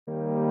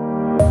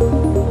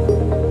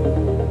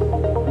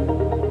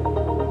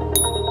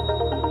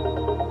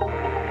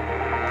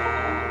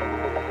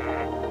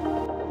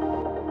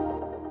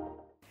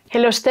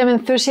Hello STEM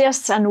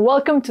enthusiasts and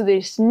welcome to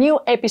this new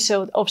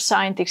episode of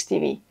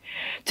ScientixTV.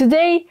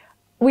 Today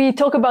we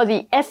talk about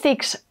the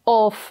ethics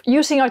of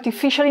using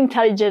artificial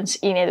intelligence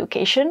in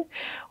education.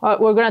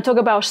 We're going to talk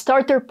about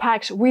starter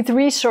packs with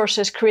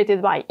resources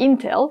created by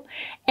Intel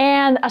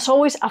and, as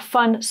always, a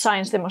fun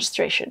science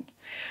demonstration.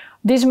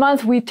 This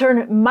month we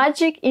turn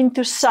magic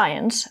into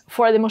science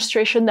for a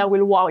demonstration that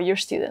will wow your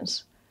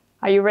students.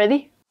 Are you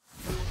ready?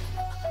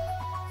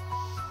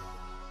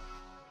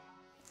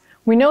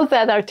 We know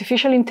that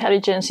artificial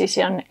intelligence is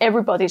on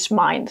everybody's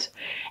mind,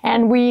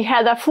 and we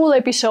had a full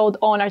episode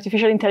on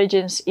artificial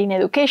intelligence in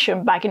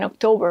education back in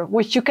October,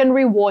 which you can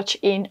rewatch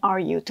in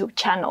our YouTube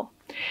channel.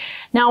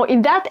 Now,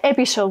 in that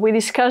episode, we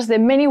discussed the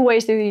many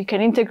ways that you can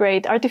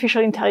integrate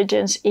artificial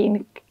intelligence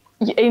in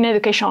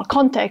educational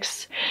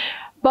contexts,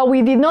 but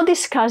we did not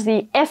discuss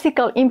the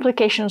ethical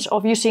implications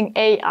of using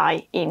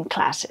AI in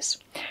classes.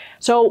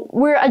 So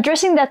we're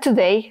addressing that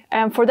today,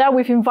 and for that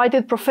we've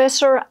invited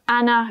Professor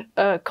Anna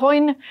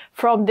Keune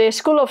from the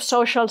School of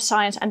Social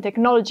Science and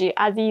Technology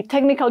at the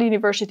Technical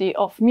University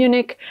of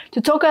Munich to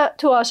talk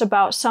to us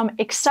about some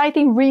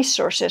exciting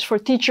resources for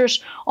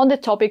teachers on the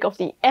topic of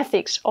the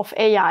ethics of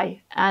AI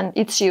and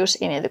its use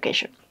in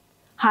education.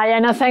 Hi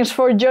Anna, thanks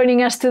for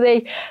joining us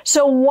today.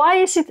 So why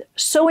is it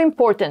so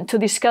important to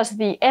discuss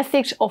the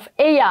ethics of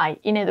AI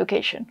in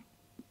education?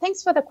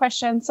 Thanks for the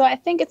question. So I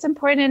think it's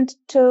important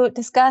to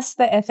discuss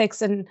the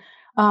ethics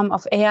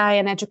of AI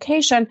in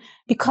education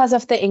because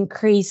of the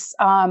increase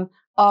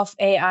of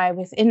AI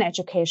within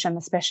education,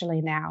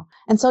 especially now.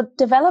 And so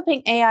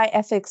developing AI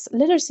ethics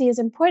literacy is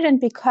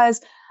important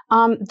because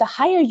the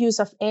higher use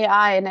of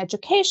AI in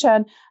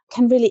education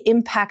can really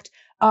impact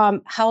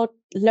how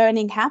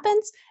learning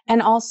happens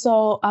and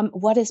also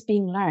what is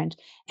being learned.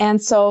 And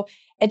so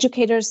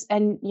educators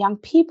and young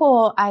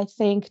people, I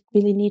think,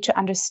 really need to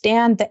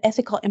understand the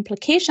ethical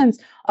implications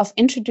of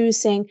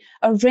introducing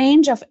a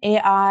range of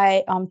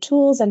AI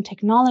tools and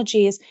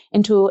technologies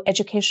into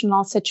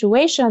educational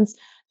situations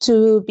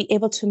to be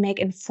able to make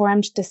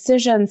informed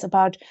decisions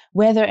about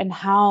whether and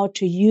how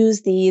to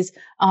use these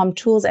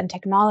tools and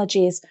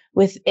technologies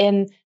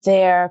within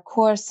their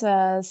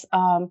courses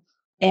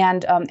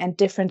and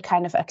different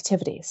kind of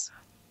activities.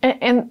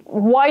 And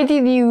why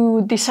did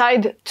you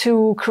decide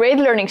to create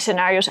learning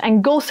scenarios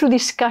and go through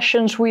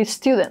discussions with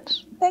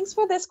students? Thanks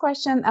for this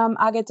question,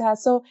 Agata.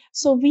 So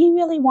we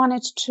really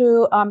wanted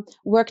to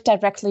work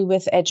directly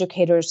with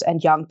educators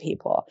and young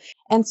people.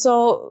 And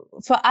so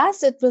for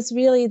us, it was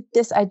really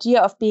this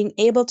idea of being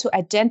able to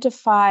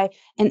identify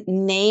and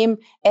name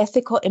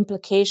ethical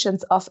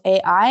implications of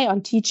AI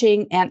on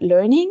teaching and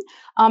learning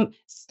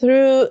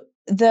through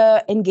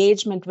the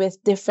engagement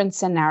with different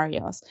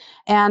scenarios.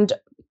 And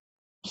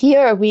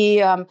here we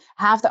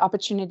have the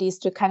opportunities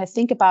to kind of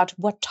think about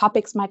what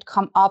topics might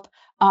come up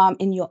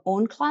in your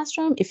own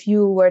classroom if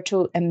you were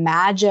to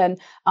imagine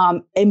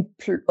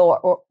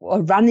or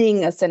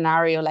running a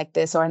scenario like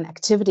this or an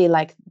activity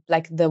like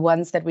the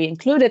ones that we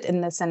included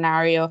in the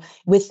scenario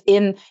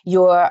within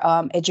your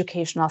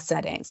educational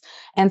settings.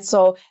 And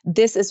so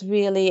this is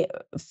really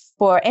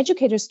for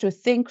educators to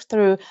think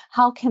through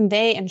how can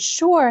they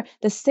ensure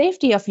the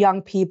safety of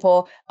young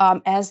people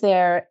as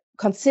they're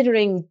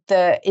considering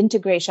the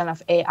integration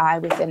of AI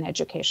within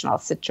educational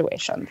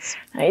situations.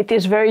 It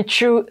is very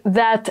true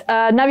that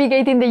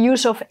navigating the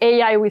use of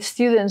AI with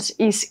students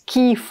is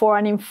key for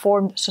an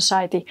informed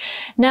society.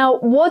 Now,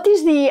 what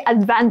is the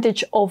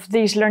advantage of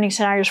these learning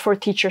scenarios for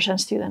teachers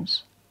and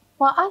students?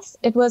 For us,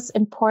 it was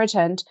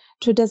important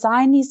to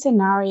design these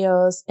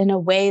scenarios in a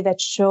way that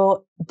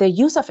show the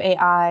use of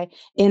AI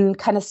in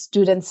kind of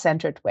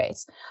student-centered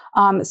ways.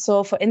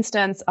 So, for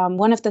instance,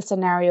 one of the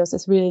scenarios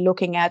is really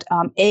looking at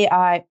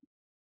AI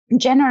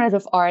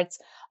generative arts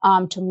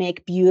to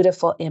make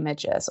beautiful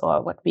images,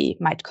 or what we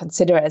might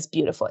consider as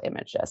beautiful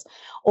images.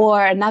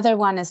 Or another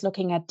one is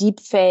looking at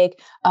deepfake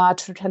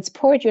to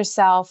transport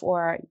yourself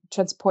or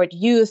transport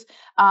youth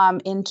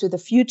into the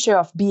future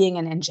of being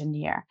an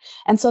engineer.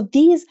 And so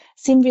these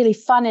seem really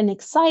fun and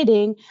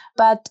exciting,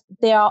 but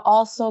there are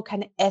also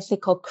kind of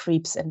ethical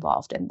creeps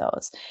involved in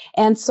those.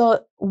 And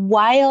so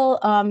while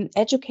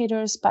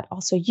educators, but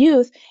also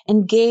youth,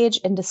 engage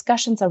in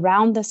discussions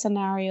around the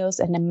scenarios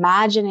and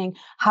imagining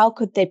how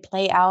could they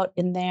play out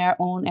in their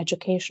own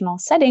educational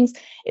settings,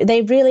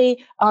 they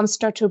really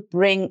start to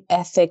bring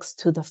ethics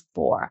to the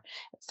fore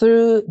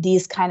through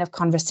these kind of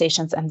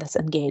conversations and this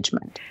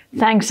engagement.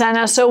 Thanks,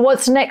 Anna. So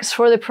what's next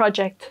for the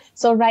project?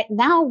 So right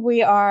now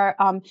we are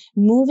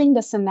moving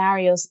the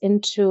scenarios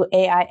into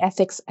AI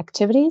ethics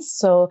activities,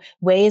 so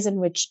ways in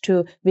which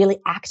to really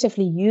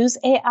actively use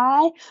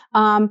AI,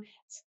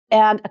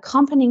 and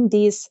accompanying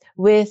these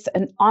with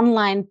an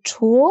online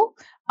tool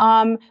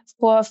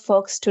for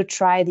folks to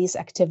try these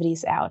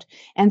activities out.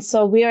 And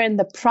so we are in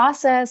the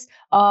process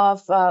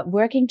of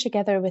working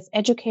together with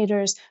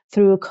educators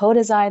through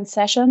co-design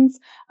sessions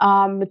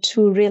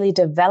to really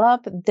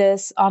develop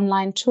this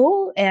online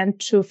tool and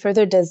to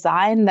further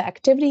design the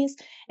activities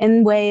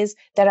in ways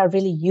that are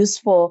really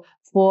useful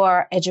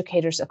for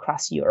educators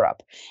across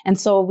Europe. And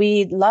so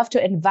we'd love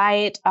to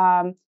invite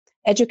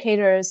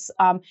educators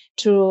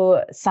to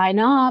sign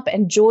up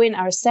and join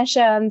our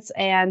sessions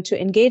and to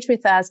engage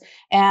with us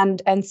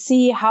and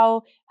see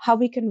how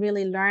we can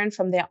really learn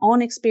from their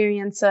own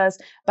experiences,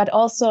 but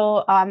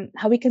also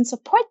how we can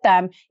support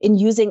them in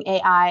using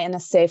AI in a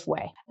safe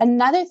way.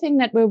 Another thing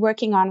that we're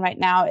working on right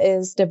now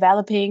is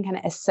developing kind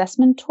of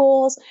assessment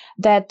tools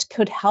that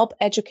could help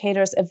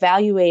educators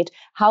evaluate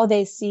how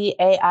they see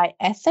AI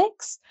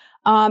ethics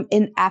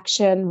in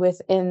action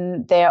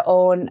within their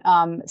own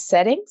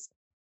settings.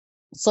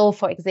 So,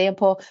 for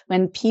example,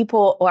 when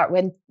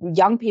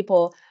young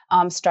people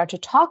start to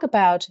talk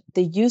about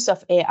the use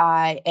of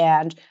AI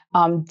and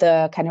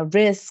the kind of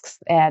risks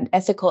and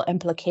ethical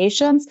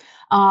implications,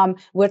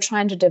 we're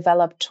trying to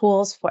develop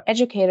tools for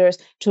educators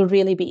to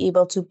really be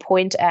able to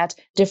point at,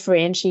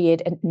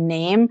 differentiate, and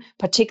name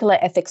particular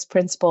ethics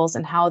principles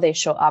and how they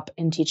show up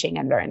in teaching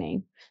and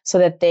learning, so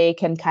that they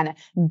can kind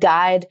of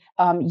guide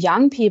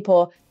young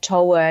people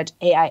toward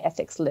AI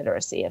ethics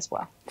literacy as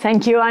well.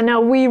 Thank you,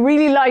 Anna. We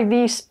really like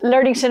these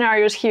learning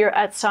scenarios here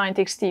at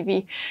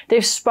ScientixTV.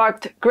 They've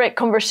sparked great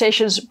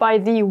conversations by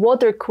the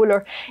water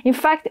cooler. In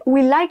fact,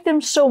 we like them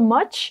so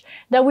much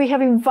that we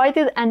have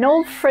invited an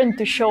old friend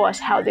to show us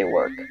how they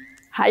work.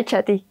 Hi,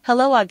 Chatty.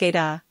 Hello,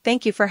 Ageda.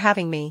 Thank you for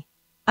having me.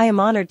 I am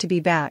honored to be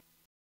back.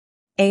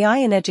 AI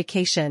in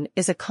education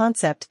is a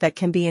concept that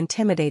can be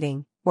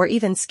intimidating or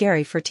even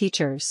scary for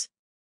teachers.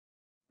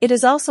 It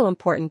is also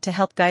important to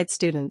help guide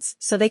students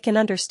so they can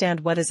understand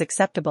what is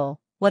acceptable,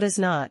 what is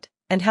not,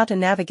 and how to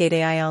navigate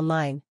AI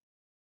online.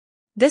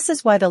 This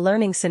is why the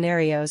learning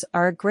scenarios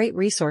are a great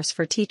resource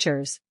for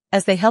teachers,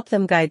 as they help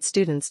them guide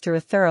students through a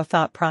thorough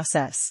thought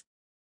process.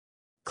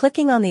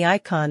 Clicking on the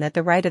icon at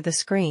the right of the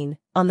screen,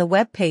 on the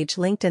web page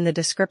linked in the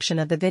description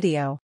of the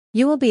video,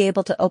 you will be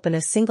able to open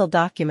a single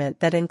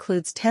document that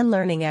includes 10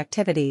 learning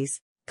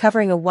activities,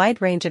 covering a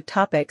wide range of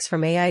topics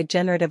from AI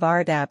generative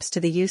art apps to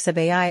the use of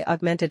AI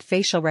augmented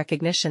facial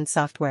recognition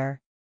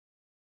software.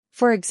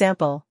 For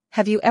example,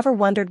 have you ever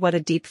wondered what a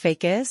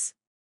deepfake is?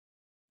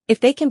 If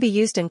they can be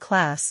used in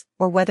class,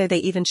 or whether they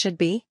even should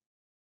be?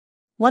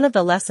 One of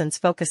the lessons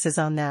focuses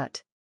on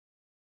that.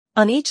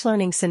 On each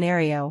learning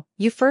scenario,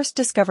 you first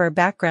discover a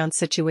background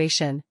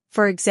situation,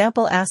 for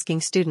example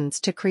asking students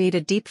to create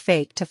a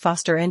deepfake to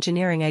foster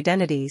engineering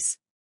identities.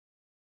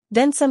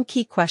 Then some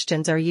key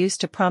questions are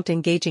used to prompt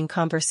engaging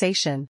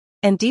conversation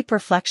and deep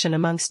reflection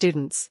among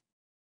students.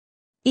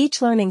 Each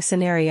learning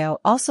scenario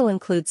also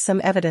includes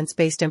some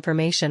evidence-based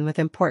information with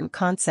important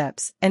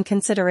concepts and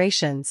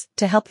considerations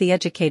to help the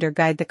educator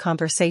guide the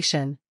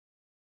conversation.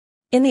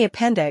 In the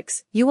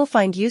appendix, you will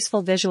find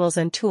useful visuals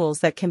and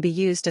tools that can be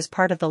used as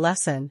part of the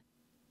lesson.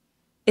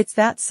 It's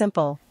that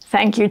simple.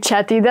 Thank you,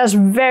 Chatty. That's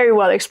very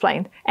well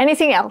explained.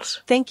 Anything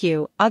else? Thank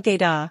you,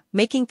 Ageda.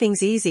 Making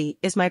things easy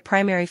is my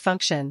primary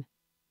function.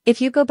 If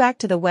you go back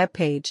to the web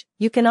page,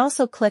 you can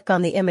also click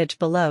on the image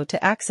below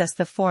to access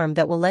the form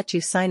that will let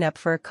you sign up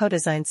for a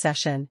co-design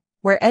session,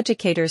 where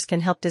educators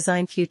can help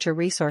design future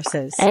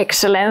resources.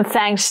 Excellent.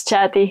 Thanks,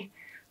 Chatty.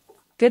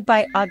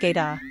 Goodbye,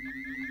 Ageda.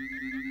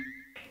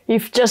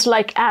 If, just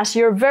like us,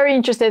 you're very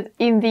interested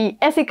in the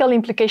ethical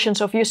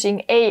implications of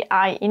using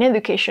AI in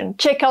education,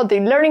 check out the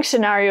learning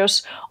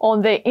scenarios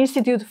on the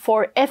Institute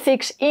for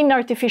Ethics in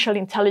Artificial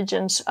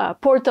Intelligence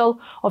portal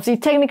of the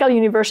Technical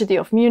University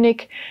of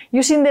Munich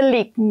using the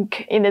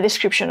link in the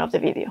description of the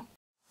video.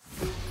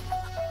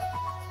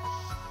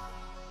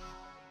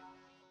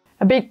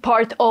 A big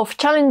part of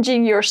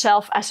challenging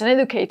yourself as an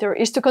educator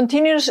is to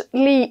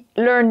continuously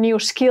learn new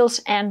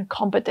skills and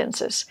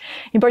competences.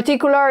 In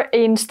particular,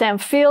 in STEM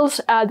fields,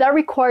 that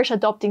requires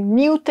adopting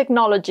new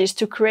technologies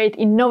to create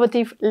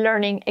innovative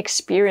learning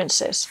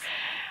experiences.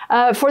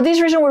 For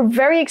this reason, we're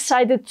very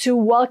excited to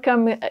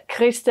welcome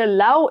Krystle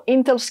Lau,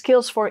 Intel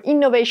Skills for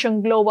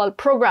Innovation Global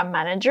Program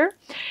Manager,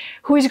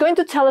 who is going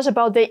to tell us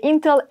about the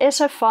Intel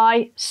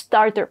SFI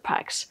Starter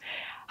Packs.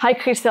 Hi,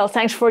 Krystle.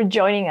 Thanks for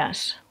joining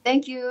us.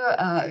 Thank you.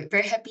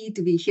 Very happy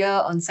to be here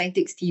on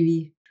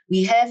ScientixTV.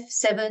 We have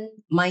 7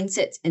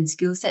 mindsets and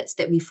skill sets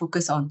that we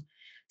focus on.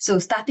 So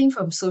starting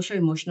from social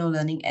emotional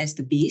learning as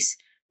the base,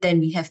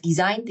 then we have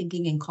design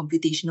thinking and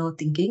computational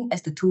thinking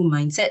as the 2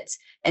 mindsets,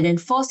 and then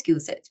 4 skill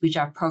sets, which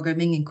are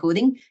programming and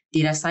coding,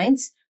 data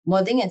science,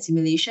 modeling and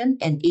simulation,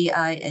 and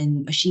AI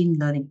and machine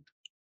learning.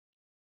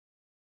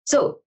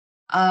 So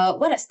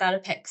what are starter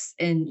packs?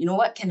 And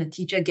what can a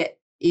teacher get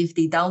if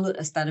they download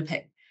a starter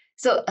pack?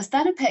 So a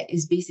starter pack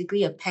is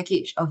basically a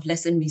package of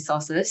lesson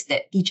resources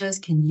that teachers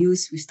can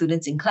use with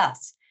students in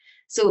class.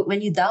 So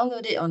when you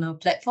download it on our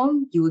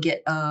platform, you will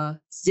get a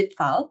zip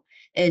file.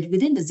 And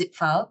within the zip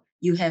file,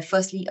 you have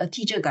firstly a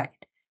teacher guide.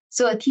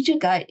 So a teacher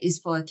guide is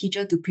for a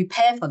teacher to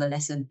prepare for the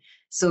lesson.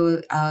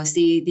 So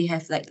say they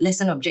have like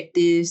lesson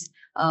objectives,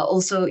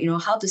 also,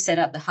 how to set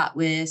up the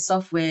hardware,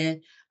 software,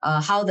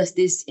 how does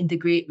this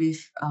integrate with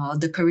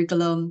the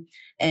curriculum,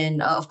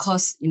 and of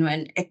course,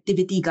 an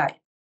activity guide.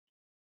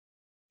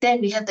 Then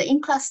we have the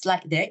in-class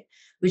slide deck,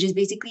 which is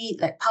basically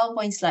like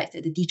PowerPoint slides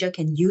that the teacher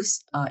can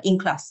use in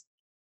class.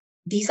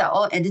 These are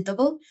all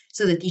editable,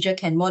 so the teacher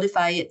can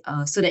modify it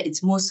so that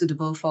it's more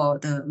suitable for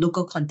the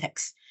local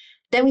context.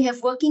 Then we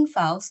have working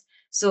files.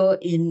 So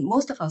in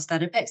most of our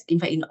starter packs, in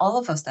fact, in all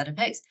of our starter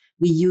packs,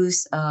 we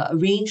use a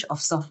range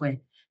of software,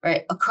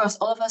 right? Across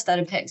all of our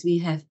starter packs, we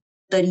have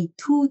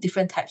 32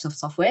 different types of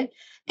software.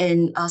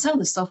 And some of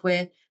the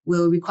software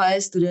will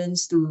require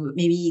students to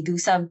maybe do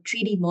some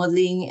 3D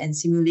modeling and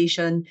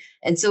simulation.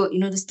 And so,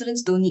 the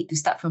students don't need to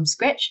start from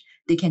scratch.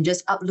 They can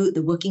just upload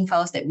the working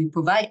files that we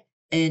provide,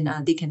 and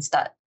they can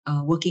start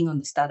working on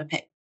the starter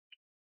pack.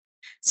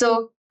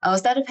 So our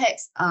starter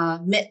packs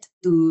are met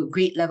to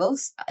grade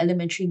levels,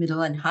 elementary,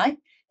 middle, and high,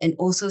 and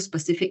also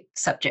specific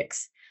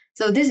subjects.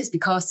 So this is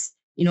because,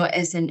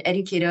 as an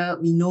educator,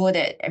 we know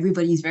that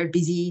everybody is very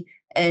busy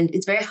and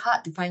it's very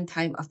hard to find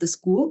time after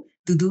school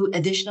to do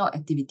additional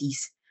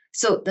activities.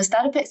 So the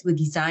starter packs were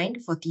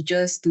designed for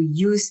teachers to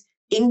use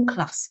in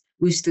class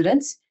with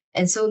students.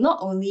 And so not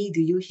only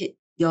do you hit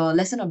your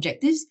lesson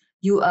objectives,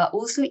 you are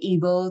also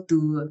able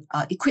to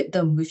equip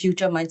them with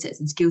future mindsets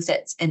and skill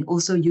sets and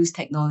also use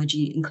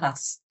technology in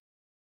class.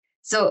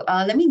 So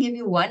let me give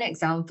you one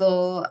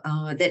example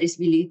that is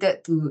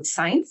related to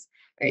science.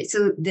 Right?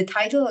 So the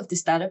title of the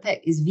starter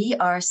pack is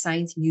VR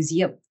Science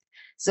Museum.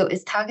 So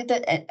it's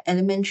targeted at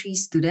elementary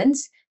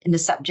students in the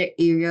subject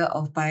area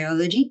of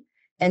biology.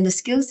 And the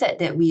skill set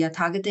that we are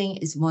targeting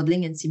is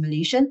modeling and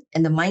simulation,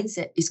 and the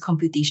mindset is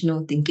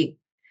computational thinking.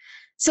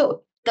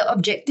 So the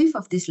objective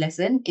of this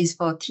lesson is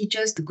for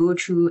teachers to go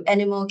through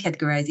animal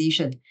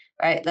categorization,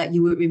 right? Like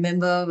you would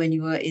remember when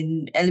you were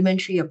in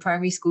elementary or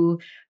primary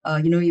school,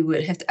 you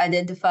would have to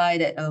identify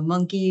that a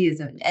monkey is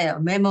a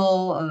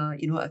mammal,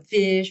 a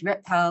fish,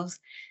 reptiles.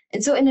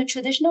 And so in a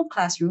traditional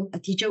classroom, a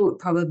teacher would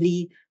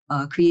probably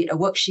create a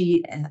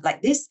worksheet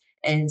like this,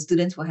 and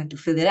students will have to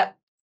fill it up.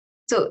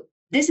 So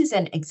this is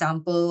an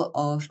example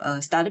of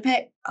a starter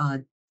pack,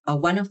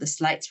 one of the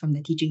slides from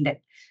the teaching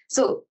deck.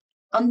 So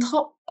on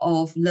top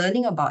of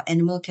learning about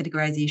animal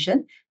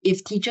categorization,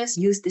 if teachers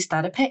use the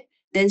starter pack,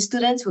 then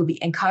students will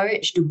be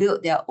encouraged to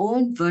build their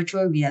own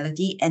virtual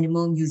reality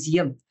animal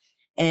museum.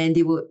 And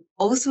they will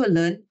also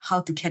learn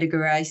how to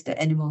categorize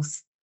the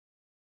animals.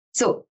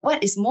 So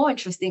what is more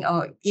interesting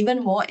or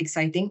even more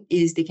exciting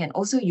is they can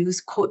also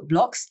use code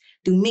blocks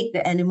to make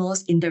the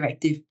animals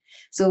interactive.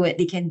 So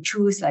they can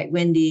choose, like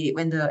when the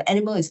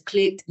animal is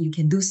clicked, you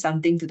can do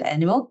something to the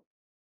animal.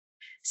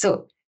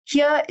 So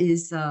here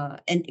is an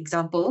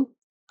example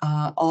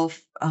of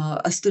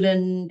a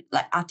student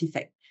like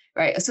artifact,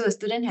 right? So a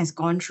student has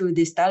gone through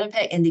this starter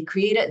pack and they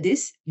created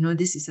this.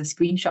 This is a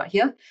screenshot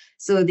here.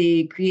 So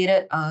they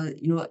created,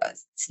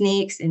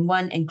 snakes in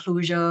one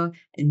enclosure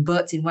and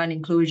birds in one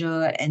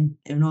enclosure, and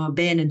a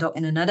bear and a dog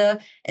in another.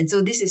 And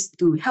so this is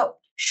to help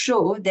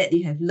show that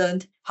they have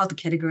learned how to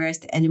categorize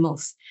the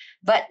animals.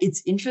 But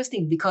it's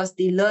interesting because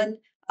they learn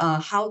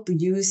how to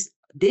use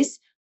this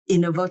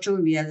in a virtual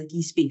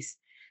reality space.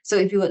 So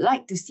if you would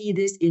like to see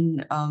this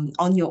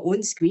on your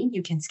own screen,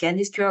 you can scan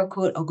this QR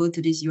code or go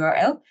to this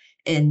URL,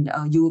 and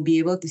you will be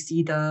able to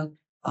see the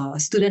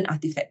student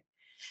artifact.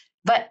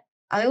 But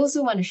I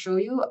also want to show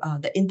you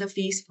the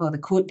interface for the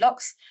code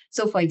blocks.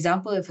 So for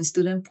example, if a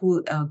student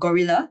pulled a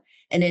gorilla,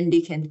 and then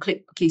they can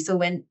click, okay, so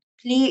when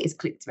play is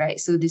clicked, right?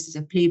 So this is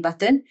a play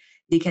button.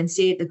 They can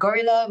say the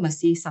gorilla must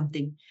say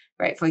something,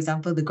 right? For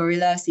example, the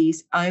gorilla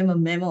says, I'm a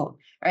mammal,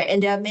 right?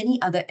 And there are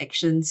many other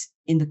actions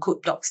in the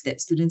code blocks that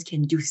students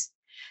can use.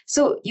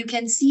 So you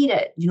can see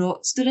that,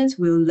 students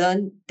will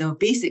learn the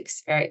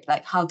basics, right?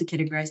 Like how to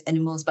categorize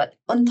animals. But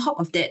on top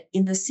of that,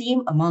 in the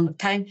same amount of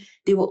time,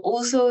 they will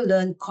also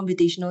learn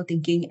computational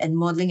thinking and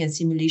modeling and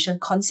simulation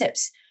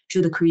concepts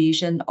through the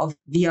creation of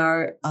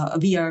a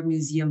VR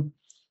museum.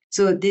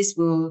 So this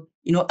will,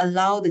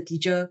 allow the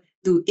teacher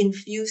to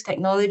infuse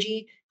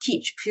technology,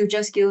 teach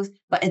future skills,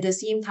 but at the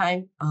same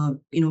time,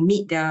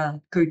 meet their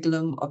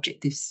curriculum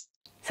objectives.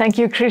 Thank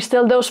you,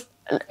 Krystle. Those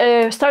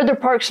starter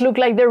packs look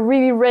like they're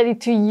really ready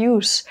to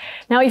use.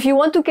 Now, if you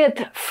want to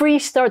get free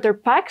starter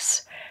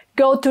packs,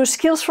 go to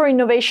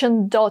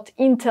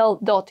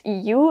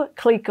skillsforinnovation.intel.eu,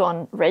 click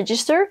on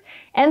register,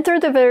 enter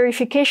the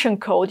verification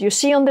code you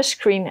see on the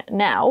screen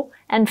now,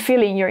 and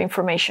fill in your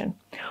information.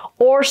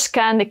 Or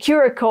scan the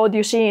QR code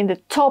you see in the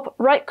top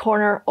right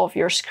corner of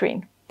your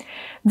screen.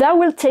 That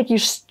will take you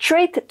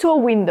straight to a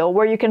window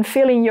where you can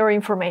fill in your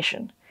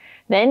information.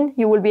 Then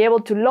you will be able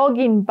to log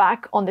in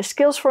back on the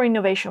Skills for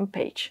Innovation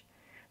page.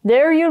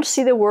 There you'll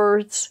see the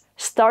words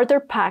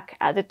Starter Pack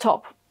at the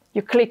top.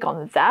 You click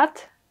on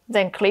that,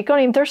 then click on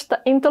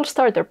Intel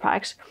Starter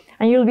Packs,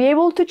 and you'll be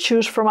able to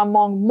choose from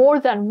among more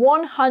than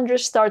 100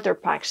 starter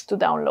packs to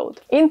download.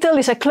 Intel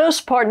is a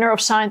close partner of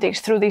Scientix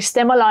through the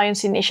STEM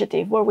Alliance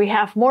initiative, where we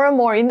have more and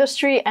more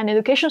industry and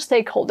education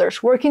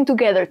stakeholders working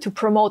together to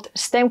promote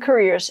STEM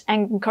careers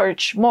and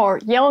encourage more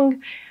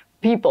young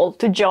people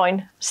to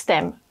join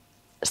STEM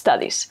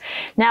studies.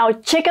 Now,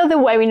 check out the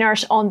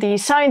webinars on the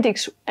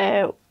Scientix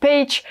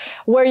page,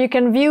 where you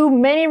can view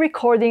many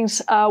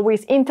recordings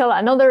with Intel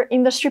and other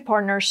industry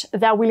partners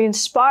that will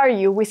inspire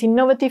you with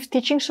innovative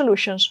teaching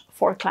solutions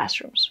for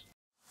classrooms.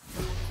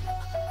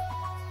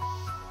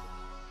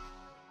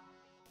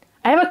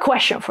 I have a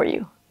question for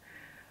you.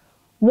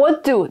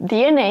 What do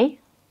DNA,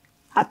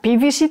 a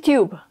PVC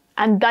tube,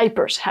 and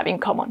diapers have in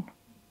common?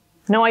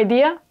 No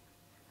idea?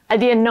 I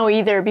didn't know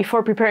either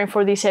before preparing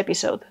for this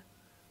episode.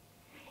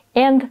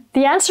 And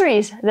the answer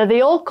is that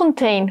they all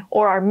contain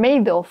or are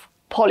made of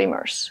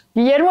polymers.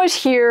 Guillermo is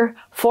here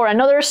for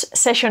another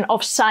session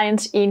of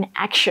Science in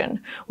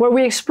Action, where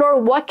we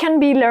explore what can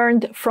be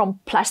learned from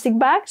plastic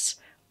bags,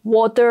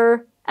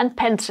 water, and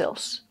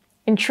pencils.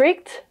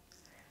 Intrigued?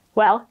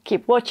 Well,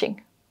 keep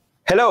watching.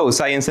 Hello,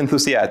 science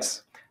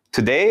enthusiasts!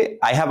 Today,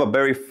 I have a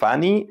very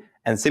funny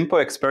and simple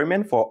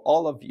experiment for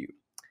all of you.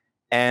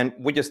 And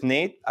we just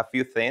need a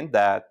few things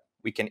that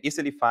we can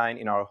easily find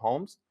in our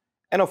homes.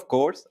 And of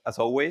course, as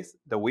always,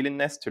 the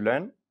willingness to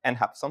learn and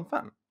have some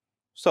fun.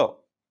 So,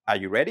 are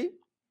you ready?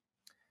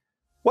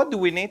 What do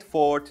we need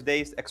for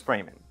today's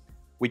experiment?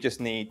 We just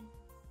need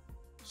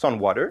some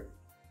water,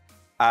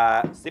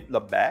 a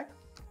Ziploc bag,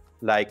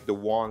 like the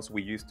ones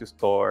we use to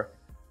store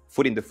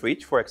food in the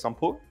fridge, for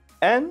example,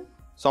 and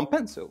some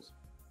pencils.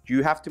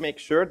 You have to make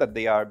sure that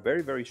they are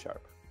very, very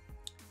sharp.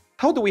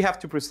 How do we have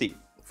to proceed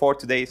for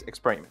today's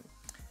experiment?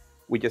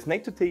 We just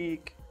need to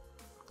take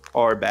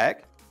our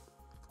bag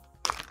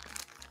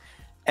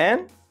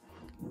and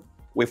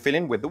we fill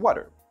in with the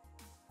water.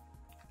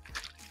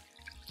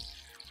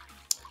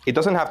 It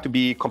doesn't have to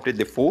be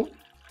completely full.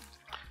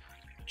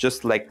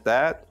 Just like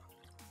that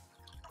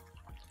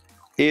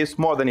is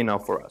more than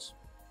enough for us.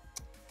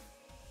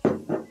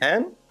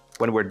 And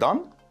when we're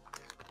done,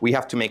 we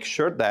have to make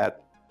sure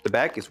that the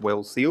bag is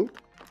well sealed.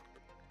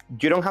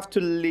 You don't have to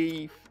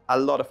leave a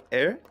lot of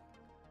air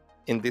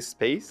in this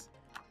space,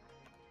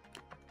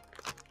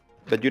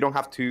 but you don't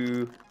have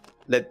to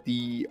let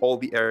all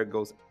the air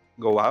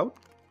go out.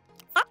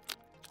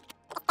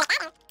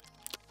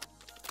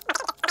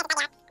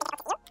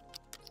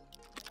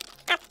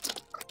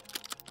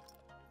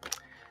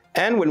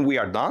 And when we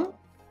are done,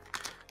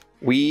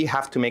 we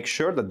have to make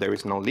sure that there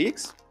is no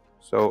leaks.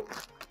 So,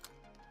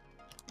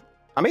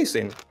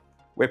 amazing.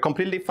 We're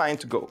completely fine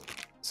to go.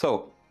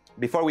 So,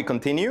 before we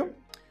continue,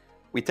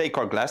 we take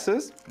our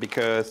glasses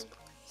because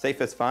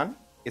safe as fun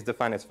is the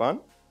funnest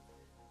fun.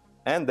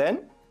 And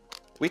then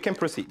we can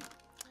proceed.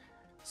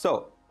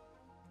 So,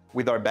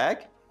 with our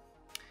bag,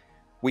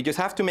 we just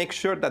have to make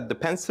sure that the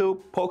pencil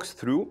pokes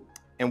through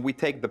and we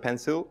take the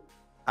pencil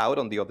out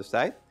on the other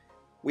side.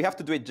 We have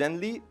to do it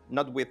gently,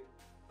 not with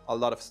a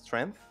lot of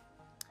strength,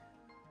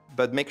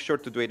 but make sure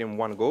to do it in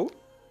one go.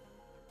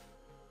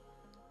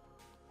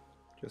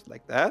 Just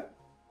like that.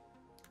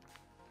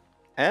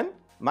 And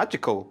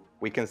magical,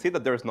 we can see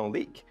that there's no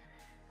leak.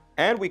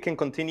 And we can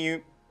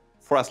continue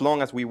for as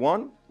long as we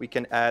want. We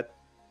can add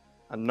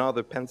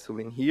another pencil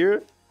in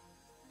here.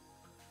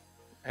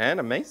 And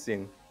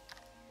amazing,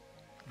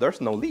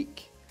 there's no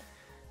leak.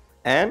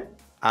 And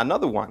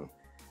another one.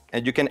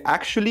 And you can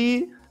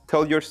actually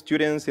tell your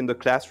students in the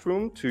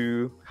classroom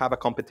to have a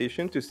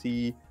competition to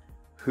see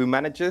who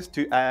manages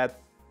to add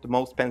the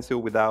most pencil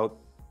without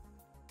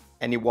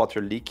any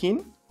water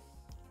leaking.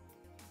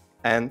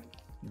 And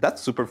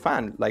that's super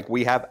fun. Like,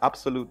 we have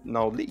absolute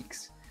no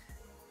leaks.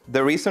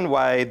 The reason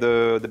why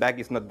the bag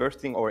is not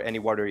bursting or any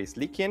water is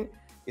leaking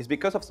is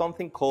because of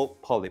something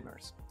called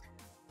polymers.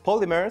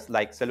 Polymers,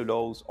 like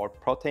cellulose or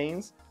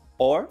proteins,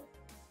 or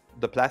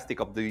the plastic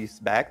of this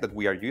bag that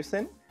we are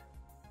using,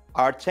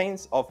 are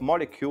chains of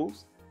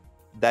molecules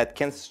that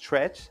can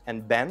stretch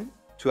and bend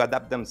to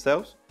adapt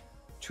themselves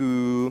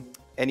to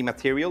any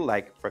material,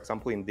 like, for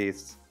example, in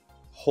this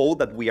hole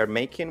that we are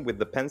making with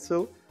the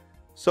pencil.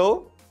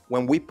 So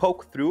when we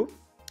poke through,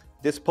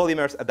 these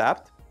polymers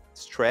adapt,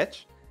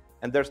 stretch,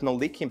 and there's no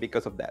leaking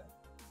because of that.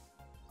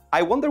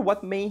 I wonder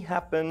what may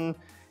happen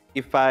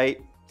if I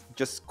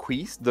just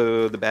squeeze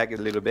the bag a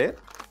little bit.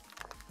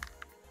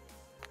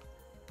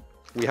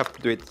 We have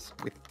to do it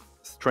with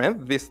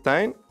strength this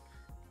time,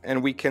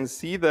 and we can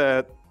see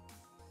that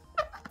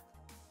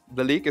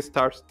the leak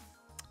starts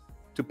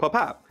to pop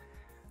up.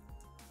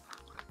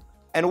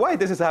 And why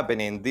this is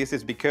happening? This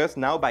is because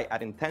now, by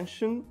adding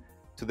tension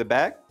to the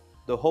bag,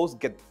 the holes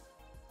get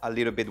a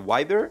little bit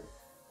wider,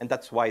 and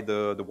that's why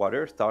the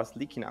water starts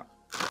leaking out.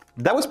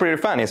 That was pretty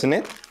fun, isn't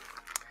it?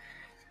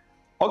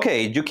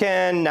 Okay, you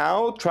can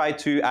now try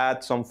to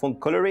add some food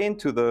coloring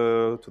to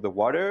the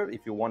water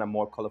if you want a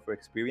more colorful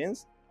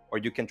experience, or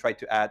you can try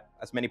to add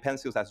as many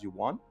pencils as you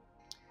want.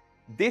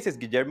 This is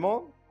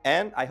Guillermo,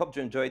 and I hope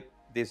you enjoyed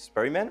this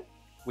experiment.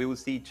 We will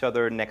see each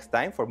other next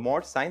time for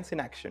more Science in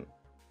Action.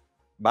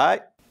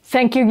 Bye!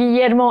 Thank you,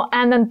 Guillermo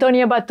and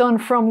Antonia Baton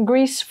from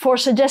Greece, for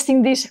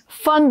suggesting this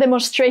fun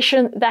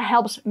demonstration that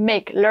helps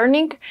make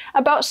learning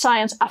about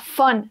science a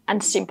fun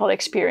and simple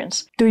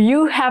experience. Do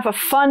you have a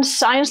fun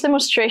science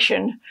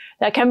demonstration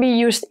that can be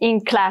used in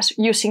class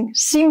using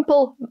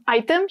simple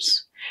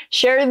items?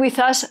 Share it with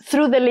us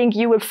through the link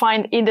you will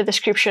find in the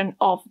description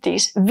of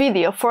this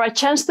video for a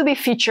chance to be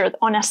featured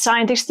on a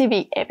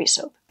ScientixTV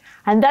episode.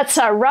 And that's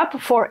a wrap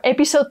for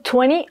episode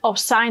 20 of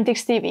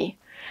ScientixTV.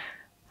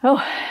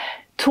 Oh,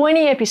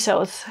 20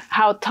 episodes.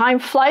 How time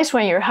flies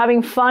when you're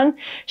having fun,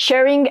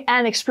 sharing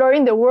and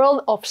exploring the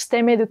world of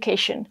STEM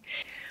education.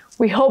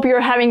 We hope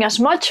you're having as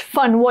much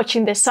fun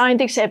watching the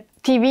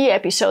ScientixTV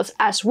episodes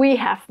as we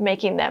have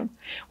making them.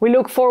 We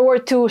look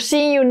forward to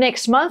seeing you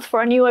next month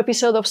for a new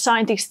episode of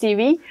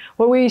ScientixTV,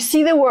 where we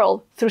see the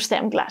world through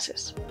STEM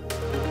glasses.